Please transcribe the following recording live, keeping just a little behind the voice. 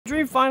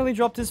Dream finally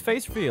dropped his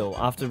face reveal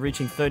after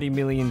reaching 30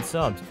 million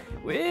subs,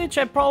 which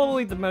had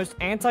probably the most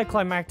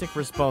anticlimactic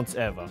response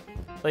ever.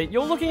 Like,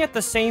 you're looking at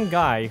the same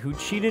guy who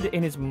cheated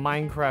in his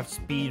Minecraft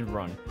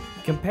speedrun,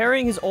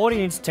 comparing his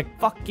audience to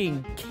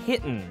fucking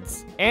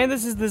kittens. And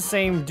this is the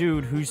same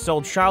dude who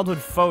sold childhood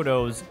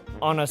photos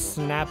on a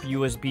Snap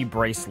USB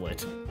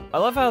bracelet. I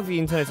love how the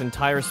internet's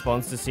entire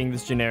response to seeing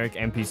this generic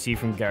NPC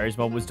from Garry's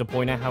Mod was to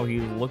point out how he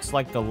looks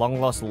like the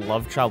long-lost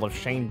love child of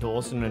Shane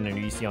Dawson and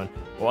Onision,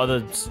 or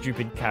other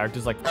stupid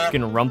characters like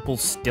fucking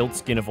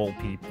Rumpelstiltskin of all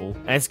people.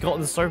 And it's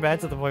gotten so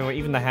bad to the point where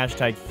even the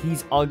hashtag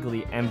he's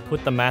ugly and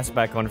put the mask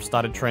back on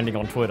started trending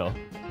on Twitter.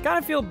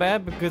 Kinda feel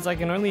bad because I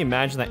can only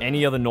imagine that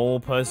any other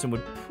normal person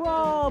would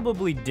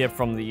probably dip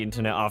from the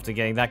internet after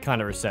getting that kind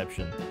of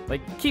reception.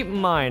 Like, keep in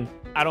mind,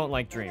 I don't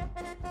like Dream.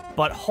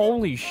 But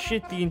holy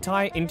shit, the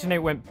entire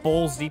internet went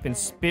balls deep in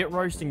spit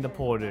roasting the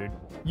poor dude.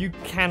 You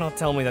cannot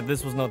tell me that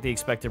this was not the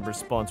expected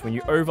response when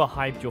you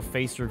overhyped your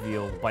face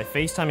reveal by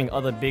FaceTiming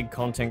other big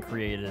content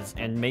creators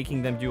and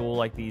making them do all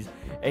like these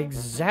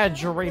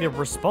exaggerated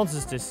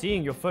responses to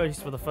seeing your face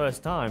for the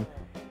first time,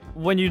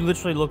 when you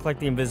literally look like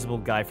the invisible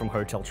guy from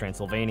Hotel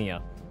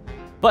Transylvania.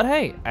 But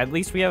hey, at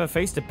least we have a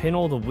face to pin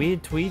all the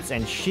weird tweets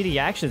and shitty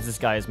actions this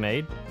guy has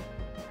made.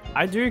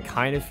 I do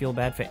kind of feel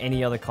bad for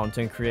any other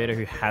content creator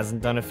who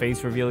hasn't done a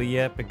face reveal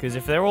yet, because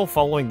if they're all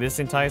following this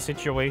entire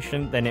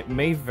situation, then it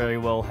may very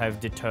well have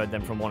deterred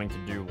them from wanting to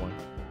do one.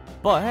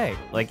 But hey,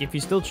 like, if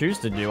you still choose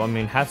to do, I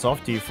mean, hats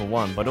off to you for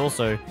one, but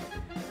also,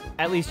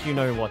 at least you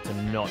know what to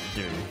not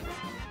do.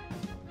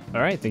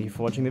 Alright, thank you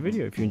for watching the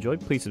video. If you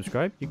enjoyed, please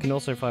subscribe. You can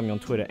also find me on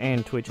Twitter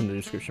and Twitch in the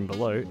description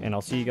below, and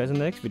I'll see you guys in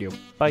the next video.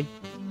 Bye!